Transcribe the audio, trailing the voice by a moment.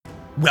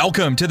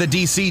Welcome to the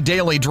DC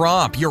Daily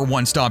Drop, your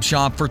one-stop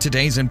shop for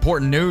today's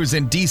important news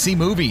in DC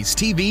movies,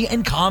 TV,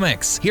 and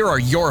comics. Here are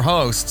your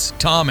hosts,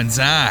 Tom and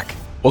Zach.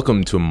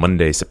 Welcome to a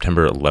Monday,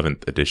 September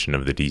 11th edition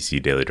of the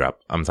DC Daily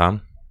Drop. I'm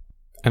Tom.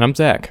 And I'm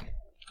Zach.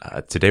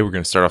 Today we're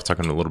going to start off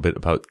talking a little bit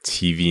about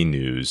TV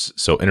news.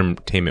 So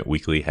Entertainment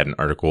Weekly had an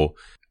article,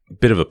 a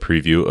bit of a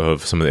preview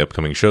of some of the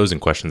upcoming shows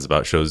and questions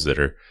about shows that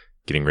are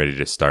getting ready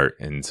to start.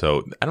 And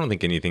so I don't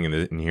think anything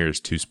in here is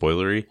too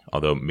spoilery,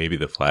 although maybe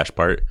the Flash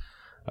part,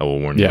 I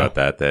will warn you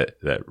about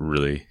that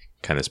really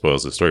kind of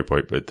spoils the story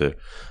point, but the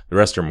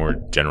rest are more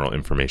general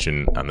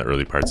information on the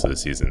early parts of the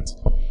seasons.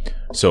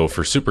 So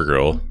for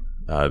Supergirl,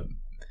 Andrew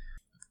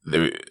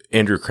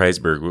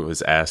Kreisberg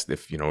was asked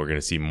if, we're going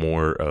to see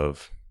more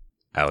of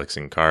Alex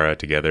and Kara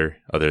together,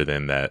 other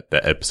than that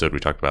episode we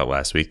talked about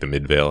last week, the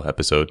Midvale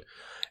episode.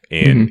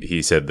 And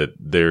he said that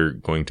they're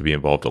going to be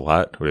involved a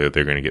lot, or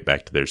they're going to get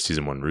back to their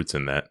season 1 roots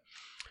in that,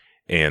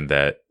 and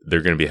that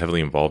they're going to be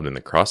heavily involved in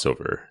the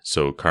crossover.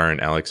 So Kara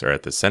and Alex are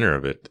at the center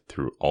of it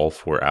through all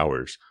 4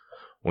 hours.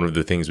 One of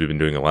the things we've been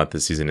doing a lot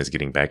this season is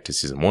getting back to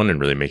season 1 and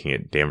really making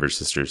it Danvers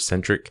Sisters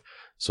centric.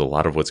 So a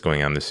lot of what's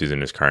going on this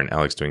season is Kara and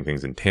Alex doing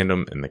things in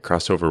tandem, and the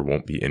crossover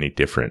won't be any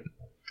different.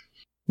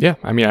 Yeah,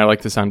 I mean, I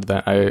like the sound of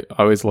that. I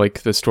always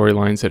like the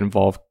storylines that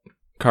involve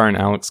Kara and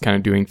Alex kind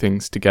of doing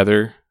things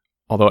together.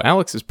 Although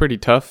Alex is pretty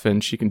tough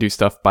and she can do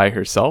stuff by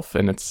herself,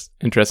 and it's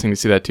interesting to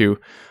see that too.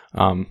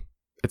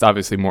 It's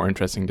obviously more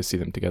interesting to see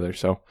them together.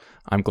 So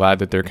I'm glad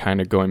that they're kind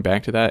of going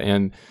back to that,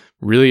 and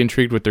really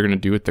intrigued what they're going to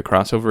do with the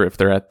crossover if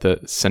they're at the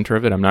center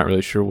of it. I'm not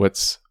really sure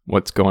what's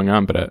going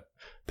on, but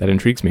that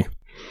intrigues me.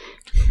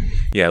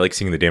 Yeah, I like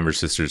seeing the Danvers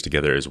sisters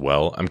together as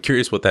well. I'm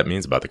curious what that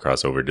means about the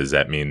crossover. Does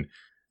that mean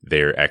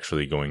they're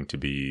actually going to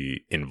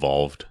be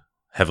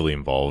heavily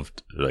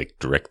involved, like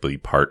directly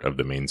part of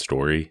the main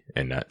story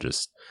and not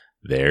just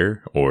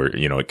there? Or,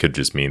 it could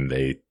just mean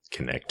they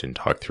connect and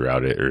talk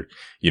throughout it, or,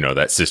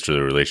 that sisterly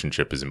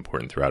relationship is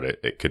important throughout it.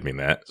 It could mean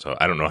that. So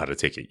I don't know how to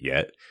take it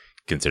yet,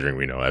 considering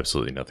we know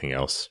absolutely nothing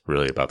else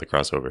really about the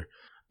crossover.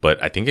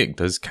 But I think it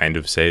does kind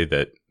of say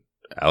that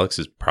Alex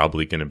is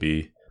probably going to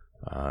be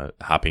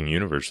hopping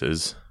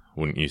universes,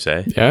 wouldn't you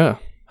say? Yeah.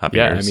 Hopping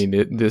years. I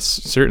mean, this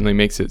certainly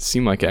makes it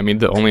seem like it. I mean,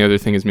 the only other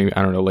thing is maybe,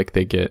 I don't know, like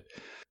they get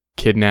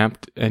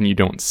kidnapped and you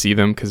don't see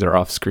them because they're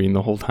off screen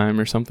the whole time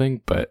or something,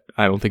 but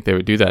I don't think they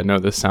would do that. No,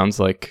 this sounds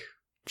like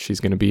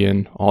she's going to be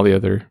in all the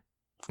other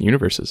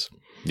universes.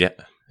 Yeah.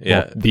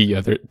 Well,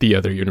 the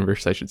other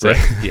universe, I should say.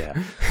 Right.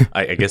 Yeah.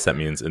 I guess that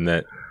means, and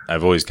that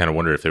I've always kind of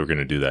wondered if they were going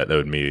to do that. That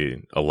would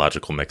be a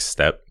logical next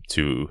step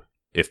to,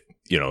 if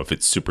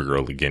it's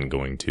Supergirl again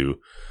going to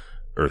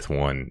Earth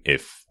 1,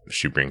 if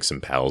she brings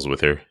some pals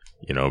with her,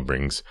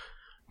 brings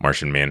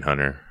Martian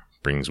Manhunter,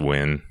 brings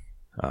Win.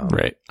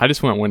 Right. I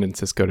just want Win and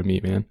Cisco to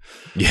meet, man.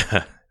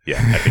 Yeah. Yeah.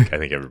 I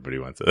think everybody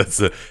wants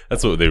it.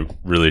 That's what they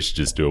really should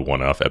just do, a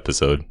one-off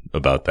episode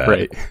about that.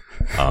 Right.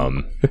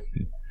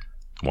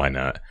 Why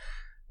not?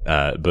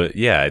 But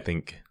yeah, I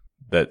think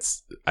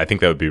that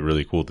would be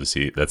really cool to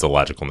see. That's a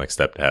logical next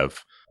step, to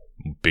have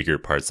bigger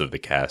parts of the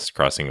cast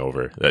crossing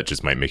over. That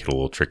just might make it a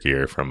little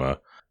trickier from a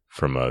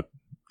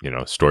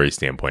story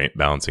standpoint,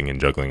 balancing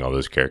and juggling all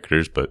those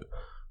characters, but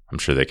I'm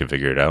sure they can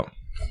figure it out.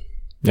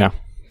 Yeah,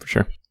 for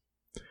sure.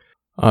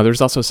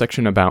 There's also a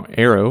section about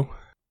Arrow.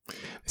 They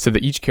said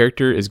that each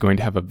character is going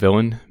to have a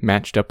villain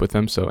matched up with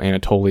them. So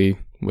Anatoly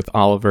with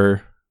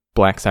Oliver,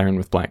 Black Siren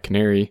with Black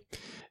Canary.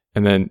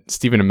 And then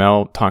Stephen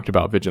Amell talked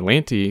about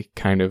Vigilante,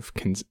 kind of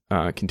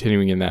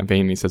continuing in that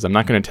vein. He says, I'm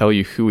not going to tell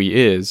you who he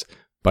is,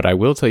 but I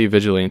will tell you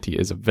Vigilante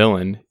is a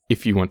villain,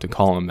 if you want to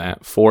call him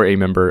that, for a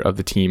member of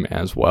the team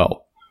as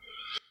well.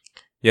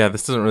 Yeah,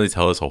 this doesn't really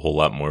tell us a whole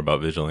lot more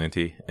about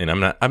Vigilante, and I'm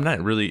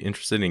not really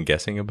interested in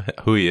guessing about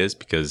who he is,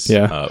 because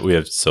we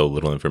have so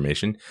little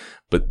information.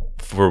 But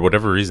for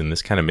whatever reason,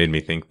 this kind of made me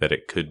think that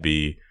it could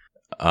be.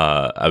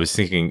 I was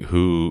thinking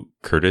who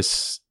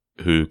Curtis's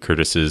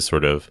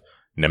sort of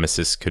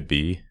nemesis could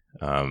be,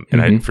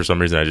 and for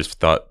some reason I just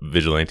thought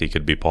Vigilante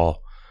could be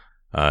Paul,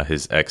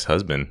 his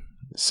ex-husband.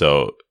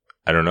 So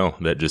I don't know.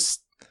 That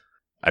just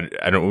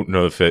I don't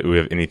know if we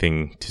have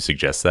anything to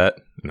suggest that,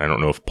 and I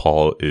don't know if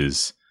Paul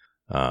is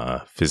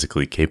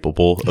physically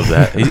capable of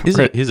that.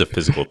 He's a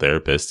physical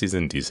therapist. He's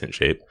in decent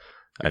shape.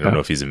 I don't know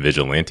if he's in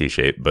vigilante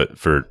shape, but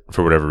for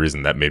whatever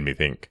reason, that made me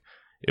think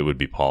it would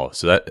be Paul.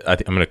 So I'm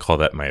going to call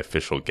that my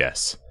official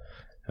guess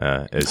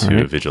as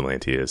who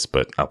Vigilante is,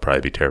 but I'll probably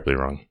be terribly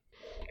wrong.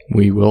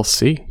 We will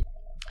see.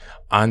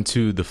 On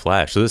to The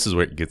Flash. So this is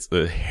where it gets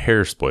the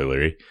hair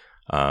spoilery,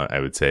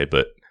 I would say,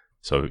 but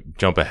so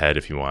jump ahead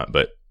if you want.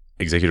 But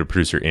executive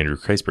producer Andrew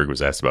Kreisberg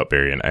was asked about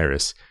Barry and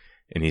Iris,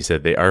 and he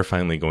said they are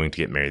finally going to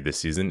get married this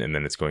season, and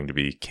then it's going to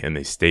be, can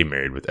they stay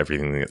married with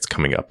everything that's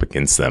coming up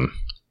against them?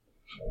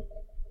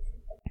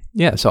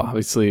 Yeah, so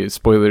obviously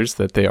spoilers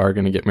that they are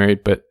going to get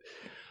married, but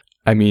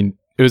I mean,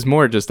 it was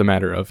more just a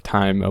matter of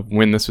time of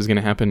when this was going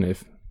to happen,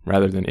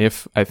 rather than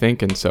if, I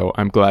think, and so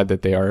I'm glad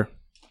that they are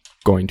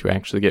going to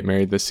actually get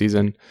married this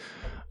season.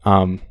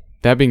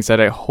 That being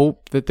said, I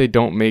hope that they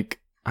don't make,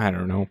 I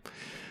don't know,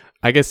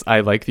 I guess I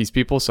like these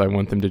people, so I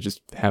want them to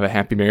just have a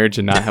happy marriage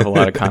and not have a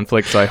lot of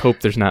conflict. So I hope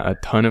there's not a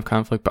ton of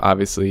conflict, but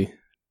obviously,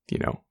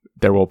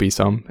 there will be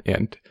some,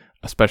 and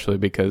especially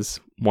because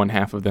one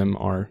half of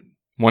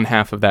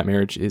that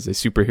marriage is a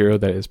superhero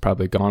that is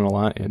probably gone a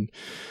lot and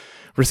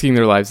risking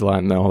their lives a lot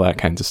and all that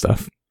kinds of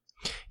stuff.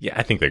 Yeah,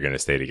 I think they're going to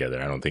stay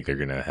together. I don't think they're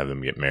going to have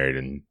them get married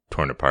and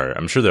torn apart.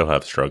 I'm sure they'll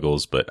have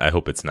struggles, but I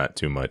hope it's not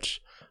too much.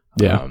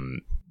 Yeah.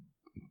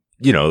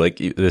 Like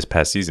this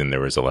past season,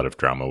 there was a lot of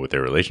drama with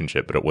their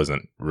relationship, but it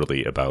wasn't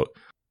really about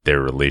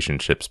their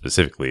relationship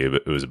specifically.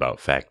 It was about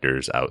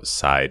factors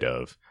outside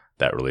of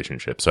that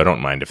relationship. So I don't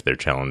mind if they're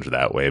challenged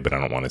that way, but I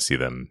don't want to see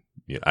them.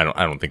 I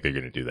don't think they're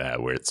going to do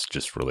that where it's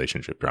just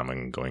relationship drama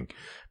and going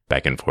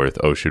back and forth.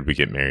 Oh, should we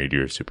get married?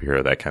 You're a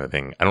superhero, that kind of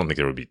thing. I don't think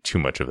there would be too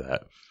much of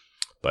that,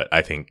 but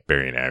I think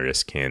Barry and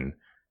Iris can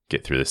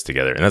get through this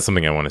together. And that's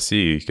something I want to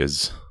see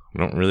because we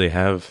don't really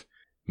have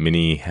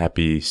many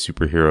happy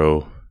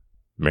superhero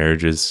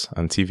marriages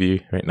on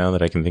TV right now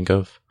that I can think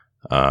of.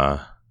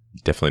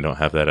 Definitely don't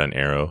have that on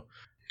Arrow.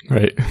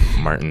 Right.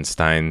 Martin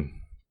Stein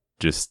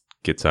just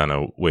gets on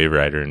a wave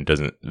rider and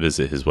doesn't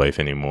visit his wife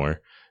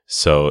anymore.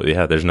 So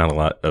yeah, there's not a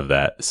lot of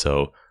that.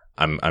 So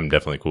I'm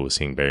definitely cool with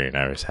seeing Barry and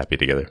Iris happy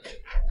together.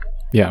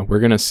 Yeah, we're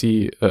gonna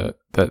see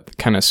that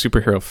kind of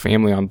superhero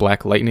family on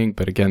Black Lightning,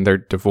 but again, they're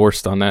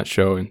divorced on that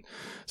show, and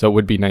so it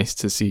would be nice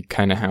to see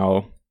kind of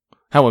how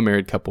a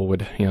married couple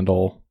would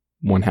handle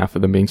one half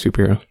of them being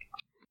superheroes.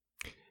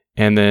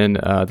 And then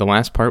the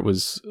last part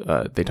was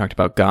they talked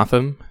about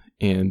Gotham,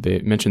 and they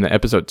mentioned that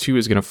episode 2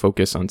 is going to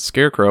focus on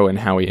Scarecrow and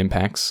how he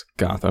impacts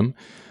Gotham.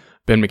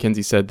 Ben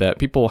McKenzie said that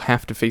people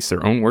have to face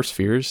their own worst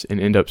fears and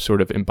end up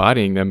sort of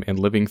embodying them and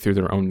living through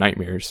their own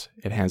nightmares.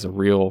 It has a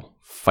real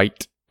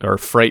fight or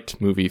fright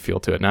movie feel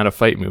to it. Not a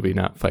fight movie,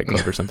 not Fight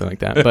Club or something like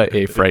that, but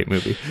a fright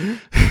movie.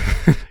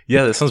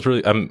 Yeah, that sounds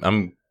really...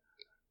 I'm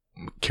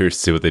curious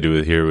to see what they do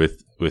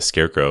with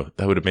Scarecrow.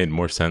 That would have made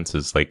more sense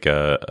as like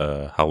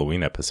a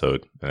Halloween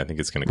episode, and I think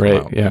it's going to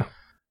come out. Yeah,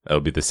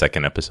 that'll be the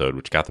second episode,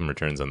 which Gotham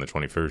returns on the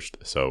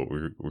 21st. So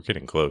we're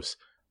getting close.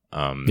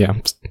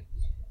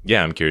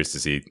 Yeah, I'm curious to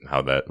see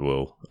how that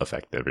will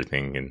affect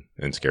everything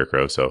in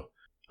Scarecrow. So,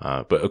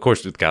 but of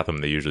course with Gotham,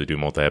 they usually do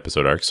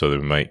multi-episode arcs, so they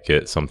might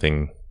get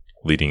something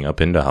leading up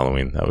into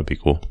Halloween. That would be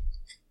cool.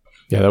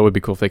 Yeah, that would be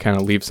cool if they kind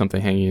of leave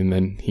something hanging and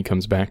then he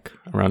comes back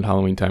around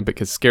Halloween time,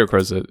 because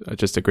Scarecrow's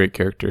just a great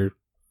character,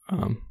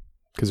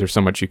 because there's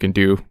so much you can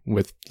do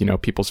with,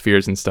 people's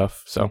fears and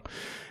stuff. So,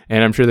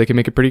 and I'm sure they can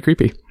make it pretty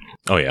creepy.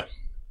 Oh, yeah.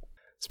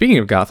 Speaking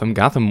of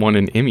Gotham won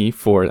an Emmy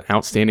for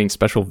Outstanding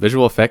Special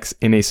Visual Effects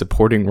in a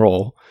Supporting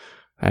Role.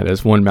 That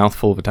is one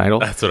mouthful of a title.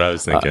 That's what I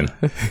was thinking.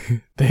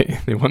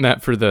 They won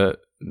that for the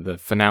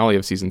finale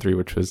of season 3,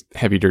 which was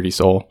Heavy Dirty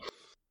Soul.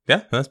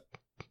 Yeah, that's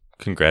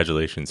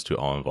congratulations to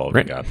all involved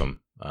in Gotham.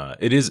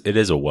 It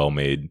is a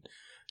well-made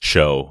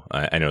show.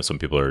 I know some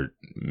people are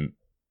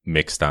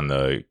mixed on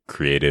the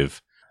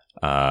creative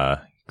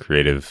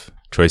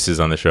choices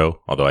on the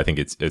show, although I think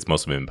it's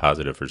mostly been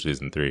positive for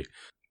season 3.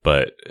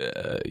 But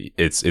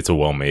it's a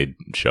well-made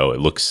show. It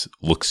looks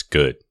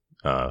good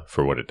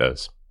for what it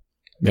does.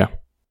 Yeah.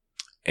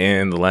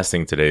 And the last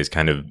thing today is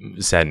kind of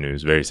sad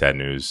news, very sad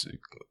news.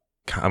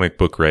 Comic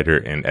book writer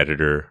and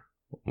editor,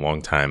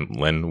 longtime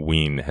Len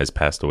Wein, has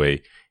passed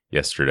away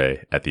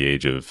yesterday at the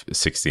age of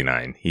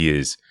 69. He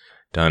has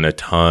done a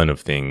ton of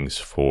things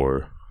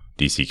for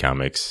DC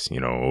Comics,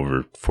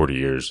 over 40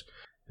 years.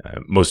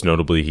 Most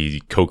notably,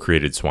 he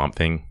co-created Swamp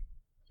Thing,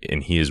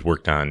 and he has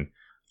worked on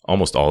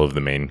almost all of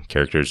the main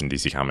characters in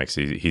DC Comics.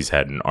 He's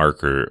had an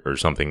arc or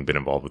something, been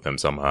involved with them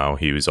somehow.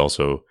 He was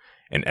also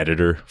an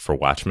editor for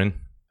Watchmen.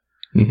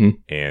 Mm-hmm.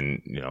 And,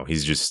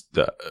 he's just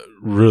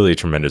really a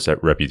tremendous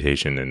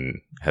reputation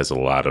and has a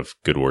lot of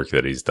good work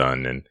that he's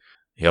done. And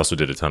he also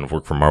did a ton of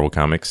work for Marvel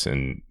Comics,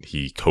 and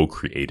he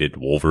co-created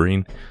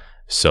Wolverine.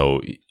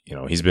 So,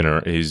 he's been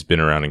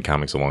around in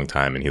comics a long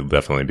time, and he'll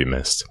definitely be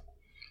missed.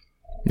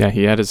 Yeah,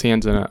 he had his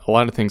hands in a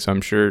lot of things. So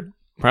I'm sure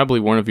probably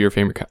one of your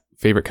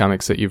favorite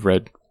comics that you've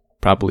read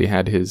probably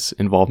had his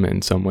involvement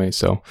in some way.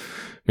 So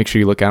make sure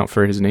you look out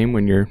for his name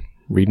when you're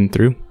reading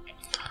through.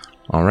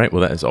 All right.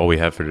 Well, that is all we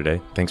have for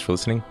today. Thanks for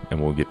listening,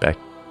 and we'll get back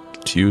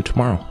to you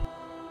tomorrow.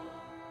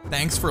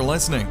 Thanks for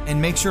listening,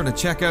 and make sure to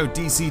check out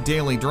DC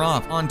Daily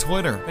Drop on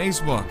Twitter,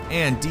 Facebook,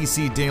 and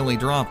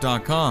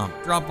DCDailyDrop.com.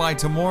 Drop by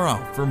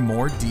tomorrow for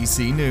more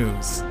DC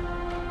news.